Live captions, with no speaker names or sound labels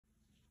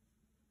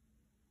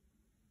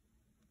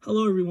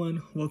Hello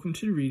everyone, welcome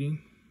to the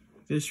reading.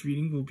 This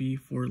reading will be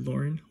for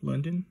Lauren,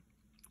 London.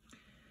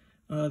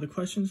 The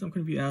questions I'm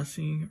going to be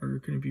asking are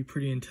going to be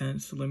pretty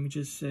intense, so let me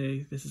just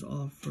say this is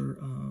all for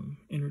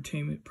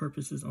entertainment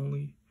purposes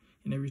only,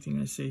 and everything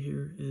I say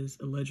here is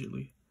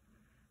allegedly.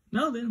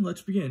 Now then,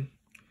 let's begin.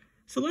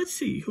 So let's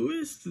see, who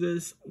is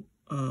this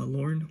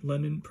Lauren,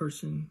 London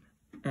person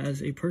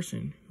as a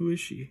person? Who is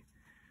she?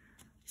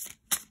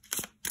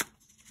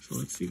 So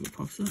let's see what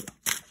pops up.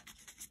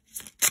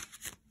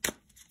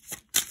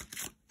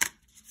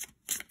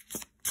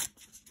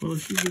 Well,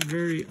 she's a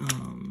very,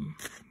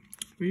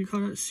 what do you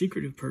call that?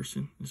 Secretive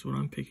person is what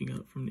I'm picking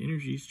up from the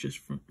energies just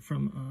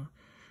from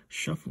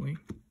shuffling.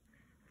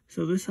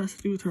 So this has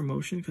to do with her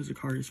emotion because the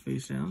card is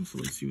face down. So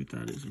let's see what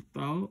that is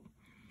about.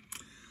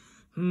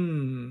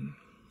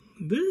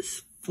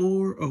 This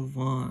Four of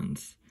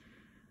Wands.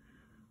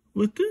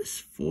 What this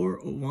Four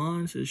of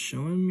Wands is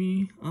showing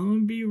me, I'm going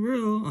to be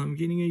real, I'm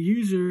getting a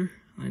user.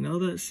 I know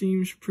that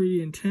seems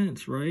pretty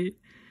intense, right?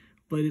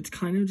 But it's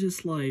kind of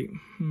just like,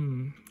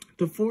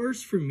 The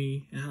fours for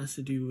me, it has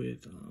to do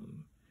with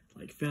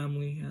like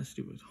family, it has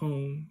to do with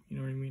home, you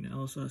know what I mean? It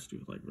also has to do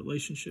with like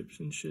relationships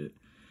and shit.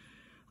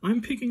 I'm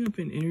picking up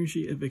an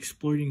energy of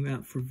exploiting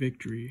that for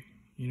victory,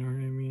 you know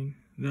what I mean?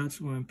 That's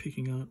what I'm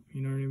picking up,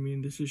 you know what I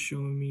mean? This is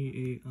showing me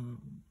a,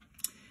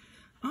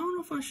 I don't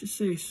know if I should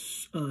say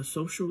a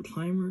social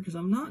climber, because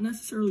I'm not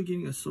necessarily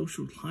getting a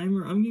social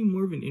climber. I'm getting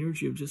more of an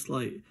energy of just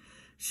like,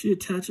 she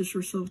attaches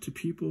herself to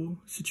people,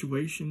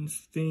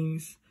 situations,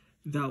 things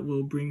that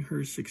will bring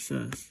her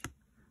success.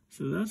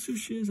 So that's who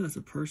she is as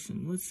a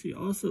person. Let's see.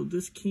 Also,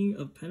 this King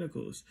of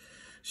Pentacles.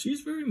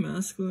 She's very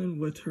masculine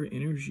with her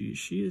energy.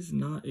 She is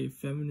not a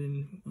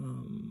feminine,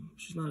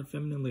 she's not a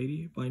feminine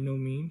lady by no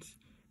means.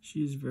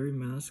 She is very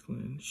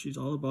masculine. She's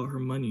all about her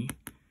money.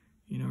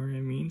 You know what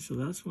I mean? So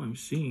that's what I'm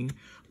seeing.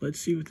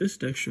 Let's see what this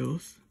deck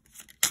shows.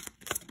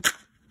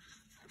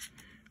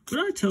 What did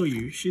I tell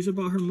you? She's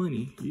about her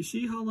money. You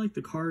see how like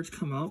the cards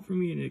come out for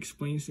me and it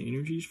explains the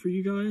energies for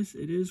you guys?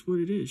 It is what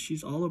it is.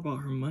 She's all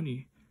about her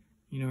money.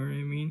 You know what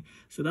I mean?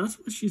 So that's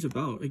what she's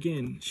about.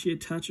 Again, she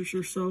attaches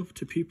herself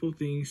to people,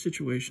 things,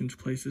 situations,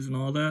 places, and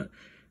all that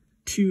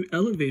to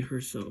elevate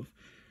herself.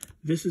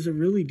 This is a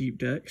really deep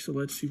deck, so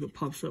let's see what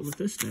pops up with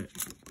this deck.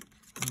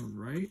 All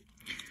right.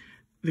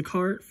 The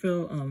card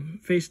fell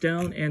face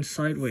down and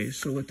sideways.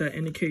 So what that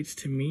indicates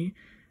to me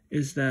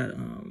is that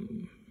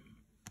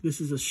this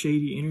is a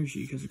shady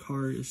energy because the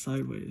card is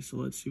sideways. So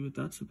let's see what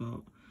that's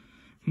about.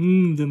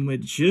 The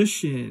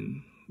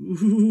Magician.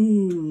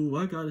 Ooh,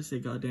 I gotta say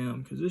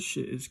goddamn, because this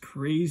shit is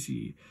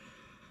crazy.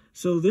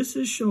 So this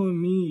is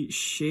showing me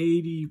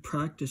shady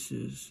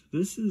practices.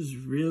 This is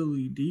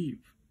really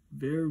deep.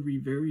 Very,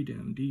 very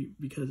damn deep.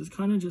 Because it's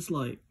kind of just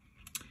like,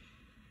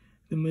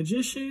 the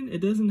Magician,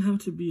 it doesn't have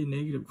to be a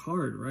negative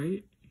card,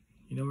 right?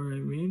 You know what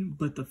I mean?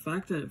 But the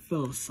fact that it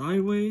fell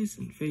sideways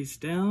and face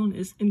down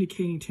is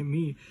indicating to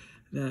me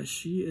that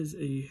she is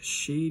a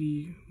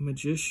shady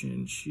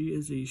magician. She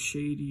is a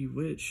shady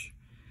witch.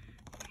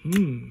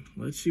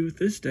 Let's see what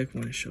this deck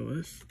want to show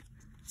us.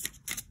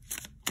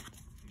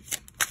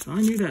 So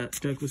I knew that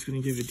deck was going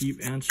to give a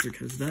deep answer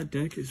because that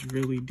deck is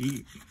really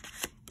deep.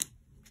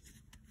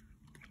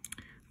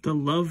 The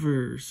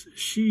Lovers.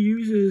 She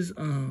uses,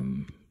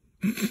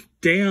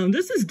 damn,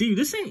 this is deep.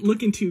 This ain't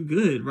looking too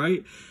good,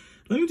 right?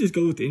 Let me just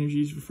go with the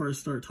energies before I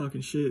start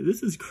talking shit.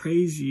 This is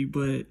crazy,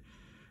 but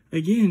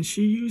again,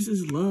 she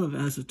uses love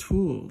as a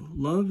tool.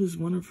 Love is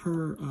one of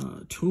her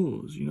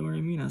tools, you know what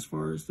I mean? As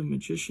far as the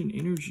Magician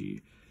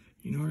energy,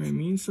 you know what I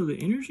mean? So the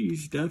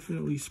energies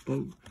definitely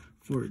spoke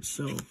for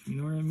itself,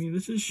 you know what I mean?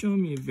 This is showing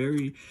me a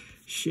very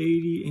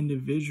shady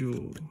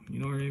individual, you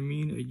know what I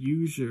mean? A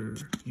user,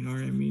 you know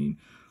what I mean?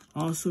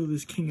 Also,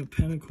 this King of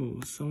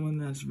Pentacles, someone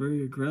that's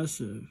very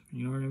aggressive,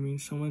 you know what I mean?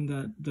 Someone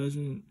that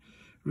doesn't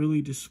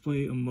really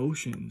display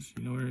emotions,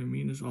 you know what I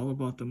mean? It's all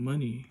about the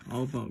money,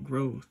 all about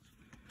growth.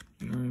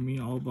 You know what I mean?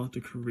 All about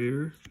the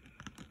career,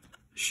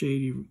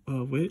 shady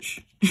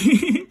witch,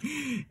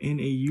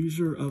 and a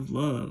user of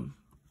love.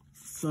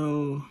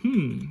 So,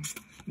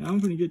 now I'm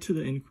going to get to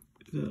the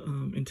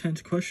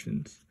intense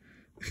questions.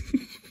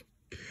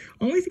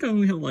 I think I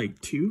only have like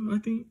 2, I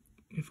think,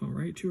 if I'm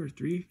right, 2 or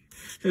 3.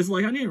 Because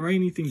like I didn't write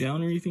anything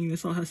down or anything.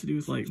 This all has to do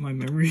with like my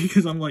memory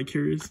because I'm like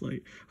curious.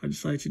 Like I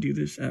decided to do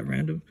this at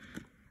random.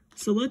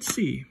 So let's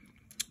see.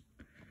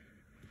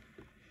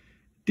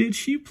 Did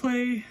she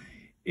play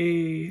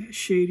a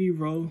shady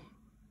role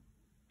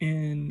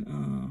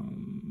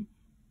in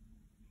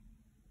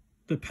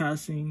the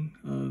passing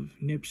of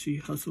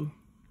Nipsey Hussle?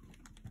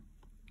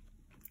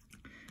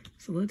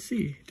 So let's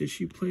see. Did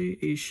she play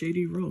a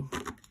shady role?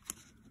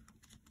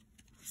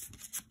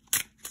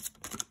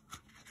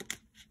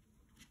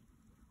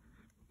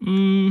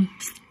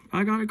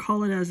 I gotta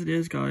call it as it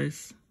is,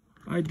 guys.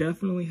 I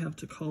definitely have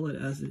to call it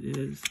as it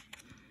is.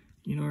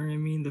 You know what I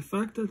mean? The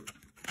fact that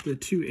the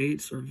 2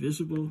 8s are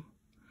visible,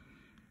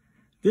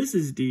 this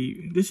is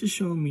deep. This is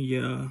showing me,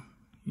 yeah.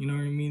 You know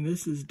what I mean?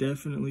 This is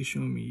definitely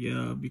showing me,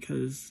 yeah,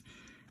 because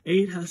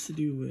 8 has to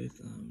do with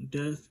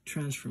death,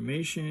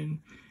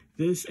 transformation.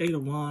 this Eight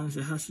of Wands,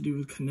 it has to do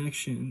with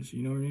connections.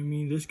 You know what I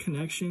mean? This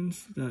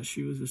connections that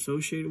she was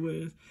associated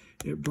with,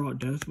 it brought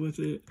death with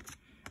it.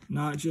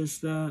 Not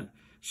just that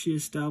she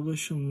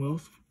established some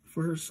wealth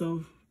for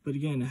herself, but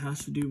again, it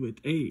has to do with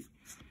 8.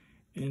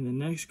 And the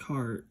next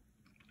card,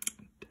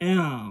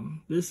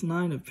 damn, this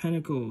 9 of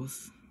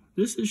Pentacles.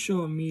 This is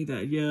showing me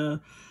that, yeah,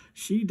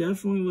 she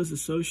definitely was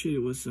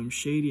associated with some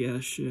shady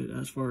ass shit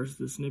as far as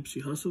this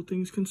Nipsey Hussle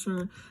thing's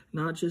concerned.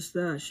 Not just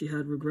that, she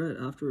had regret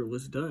after it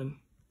was done.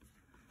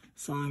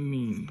 So, I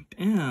mean,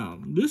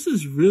 damn, this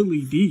is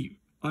really deep.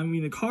 I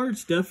mean, the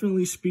cards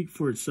definitely speak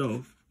for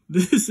itself.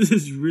 This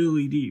is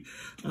really deep.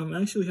 I'm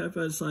actually happy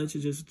I decided to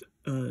just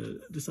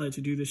decide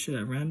to do this shit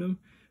at random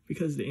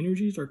because the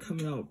energies are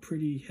coming out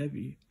pretty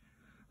heavy.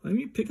 Let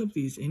me pick up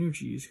these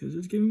energies because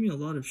it's giving me a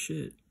lot of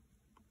shit.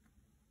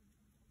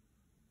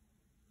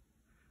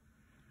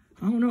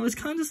 I don't know. It's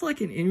kind of just like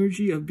an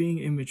energy of being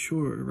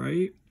immature,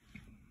 right?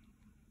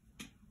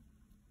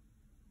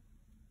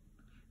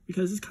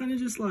 Because it's kind of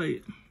just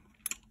like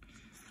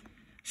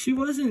she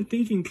wasn't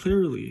thinking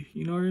clearly.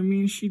 You know what I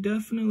mean? She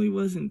definitely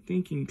wasn't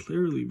thinking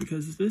clearly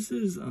because this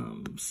is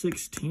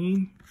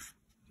 16.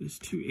 There's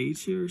 2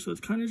 8s here. So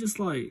it's kind of just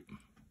like,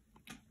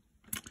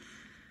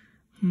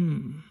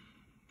 I'm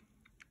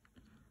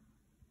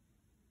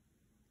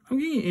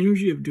getting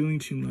energy of doing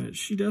too much.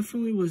 She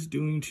definitely was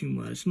doing too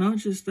much. Not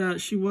just that,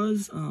 she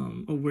was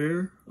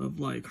aware of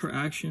like her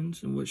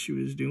actions and what she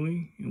was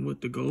doing and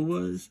what the goal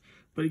was.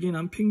 But again,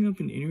 I'm picking up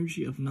an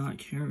energy of not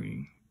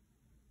caring.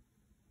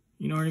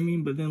 You know what I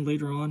mean? But then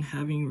later on,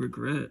 having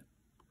regret.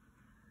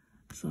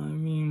 So, I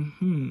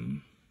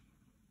mean,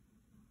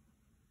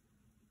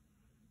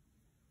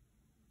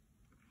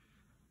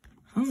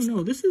 I don't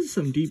know. This is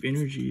some deep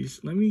energies.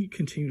 Let me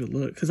continue to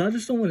look. Because I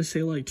just don't want to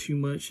say, like, too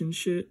much and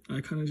shit.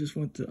 I kind of just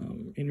want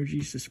the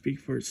energies to speak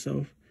for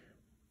itself.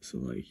 So,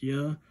 like,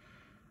 yeah.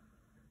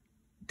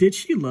 Did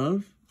she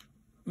love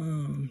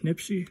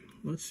Nipsey?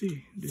 Let's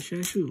see. Did she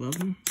actually love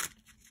him?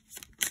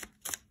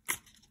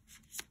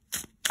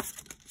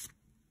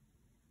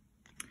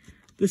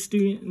 The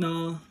student,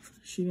 nah,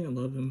 she didn't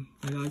love him.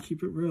 I gotta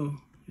keep it real.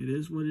 It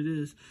is what it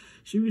is.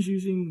 She was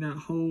using that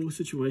whole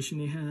situation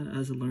they had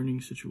as a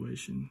learning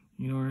situation.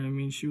 You know what I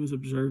mean? She was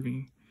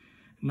observing.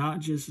 Not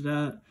just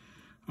that.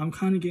 I'm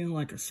kind of getting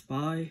like a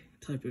spy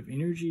type of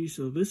energy.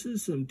 So this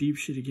is some deep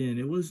shit again.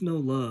 It was no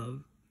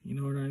love. You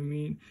know what I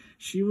mean?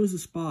 She was a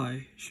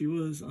spy. She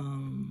was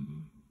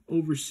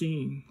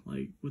overseeing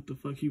like what the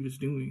fuck he was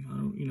doing. I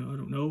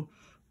don't know.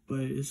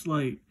 But it's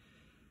like,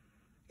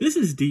 this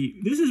is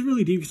deep. This is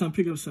really deep because I'm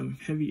picking up some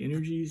heavy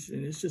energies.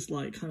 And it's just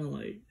like, kind of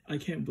like, I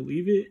can't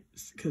believe it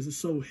because it's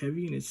so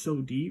heavy and it's so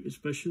deep,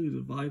 especially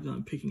the vibe that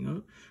I'm picking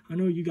up. I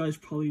know you guys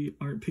probably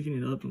aren't picking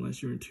it up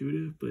unless you're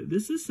intuitive, but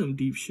this is some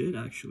deep shit,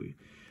 actually.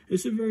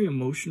 It's a very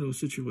emotional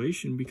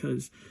situation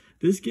because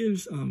this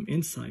gives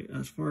insight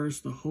as far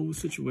as the whole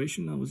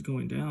situation that was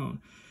going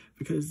down.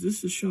 Because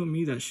this is showing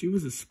me that she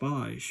was a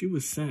spy. She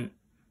was sent.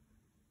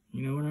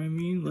 You know what I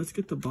mean? Let's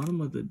get the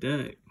bottom of the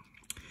deck.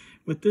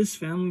 With this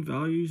family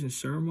values and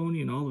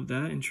ceremony and all of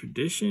that and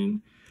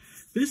tradition,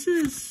 this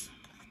is,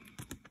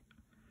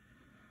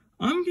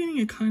 I'm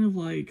getting a kind of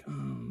like,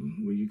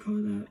 what do you call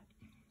that?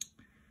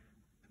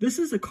 This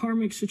is a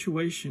karmic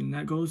situation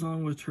that goes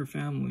on with her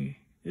family.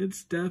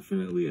 It's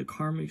definitely a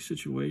karmic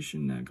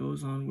situation that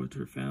goes on with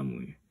her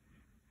family.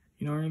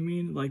 You know what I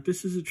mean? Like,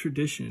 this is a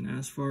tradition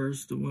as far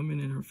as the women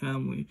in her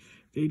family.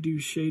 They do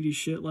shady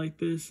shit like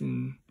this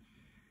and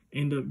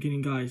end up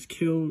getting guys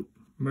killed,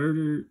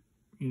 murdered,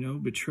 you know,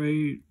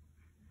 betrayed.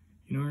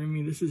 You know what I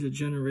mean? This is a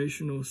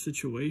generational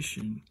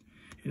situation.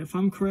 And if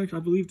I'm correct, I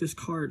believe this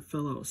card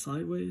fell out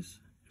sideways,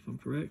 if I'm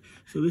correct.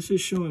 So this is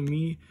showing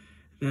me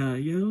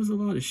that, yeah, there was a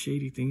lot of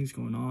shady things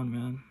going on,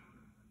 man.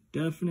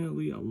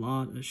 Definitely a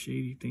lot of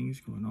shady things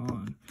going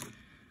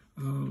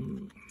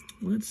on.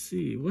 Let's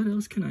see. What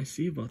else can I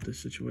see about this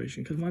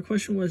situation? Because my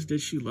question was,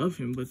 did she love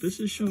him? But this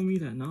is showing me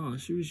that, nah,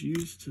 she was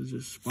used to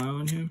just spy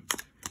on him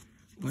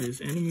by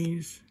his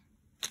enemies.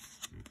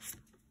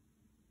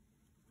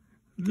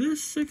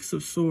 This 6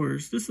 of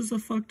Swords, this is a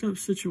fucked up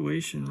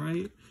situation,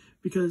 right?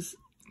 Because,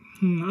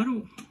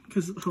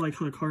 because like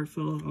how the card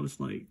fell, I was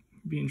like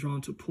being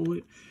drawn to pull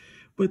it.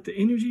 But the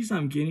energies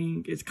I'm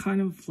getting, it's kind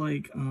of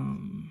like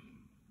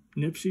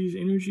Nipsey's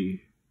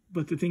energy.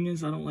 But the thing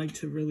is, I don't like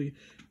to really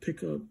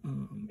pick up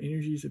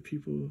energies of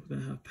people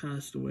that have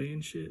passed away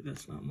and shit.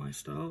 That's not my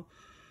style.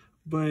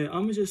 But I'm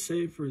going to just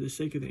say for the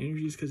sake of the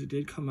energies, because it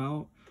did come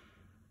out,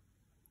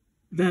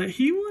 that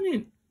he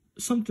wanted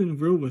something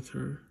real with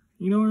her.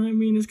 You know what I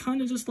mean? It's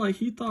kind of just like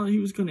he thought he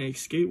was going to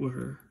escape with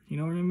her. You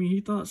know what I mean?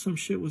 He thought some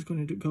shit was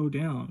going to go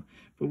down.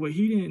 But what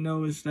he didn't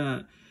know is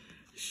that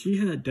she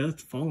had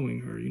death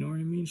following her. You know what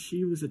I mean?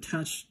 She was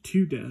attached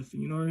to death.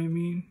 You know what I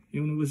mean?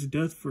 And it was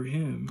death for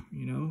him,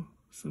 you know?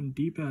 Some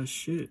deep-ass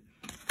shit.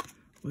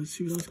 Let's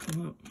see what else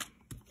come up.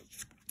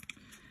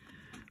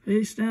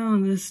 Face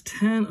down, this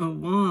 10 of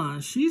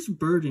Wands. She's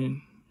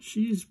burdened.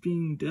 she's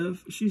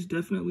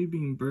definitely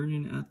being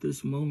burdened at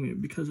this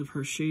moment because of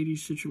her shady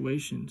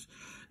situations.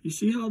 You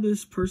see how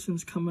this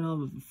person's coming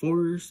out of the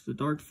forest, the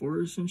dark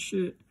forest and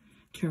shit,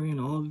 carrying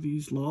all of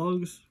these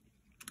logs?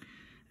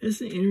 It's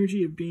the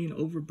energy of being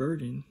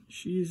overburdened.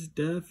 She is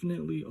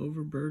definitely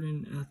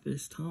overburdened at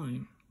this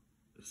time.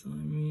 So,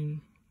 I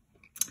mean,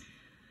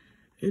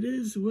 it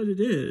is what it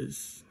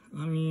is.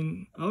 I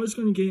mean, I was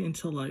going to get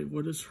into, like,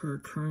 what is her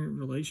current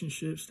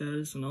relationship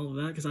status and all of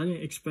that, because I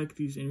didn't expect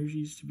these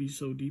energies to be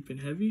so deep and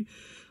heavy.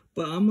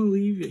 But I'm going to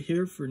leave it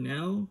here for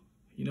now,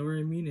 you know what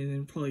I mean? And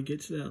then probably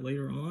get to that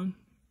later on.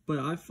 But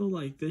I feel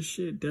like this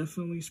shit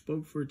definitely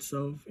spoke for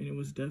itself, and it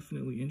was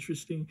definitely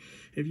interesting.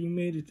 If you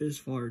made it this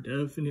far,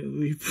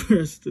 definitely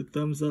press the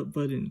thumbs up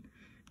button,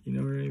 you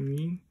know what I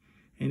mean?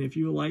 And if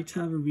you would like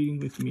to have a reading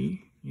with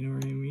me, you know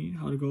what I mean,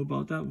 how to go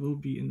about that will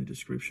be in the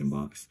description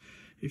box.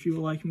 If you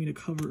would like me to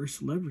cover a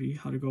celebrity,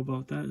 how to go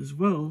about that as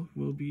well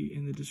will be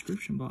in the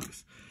description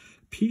box.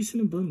 Peace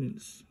and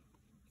abundance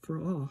for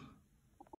all.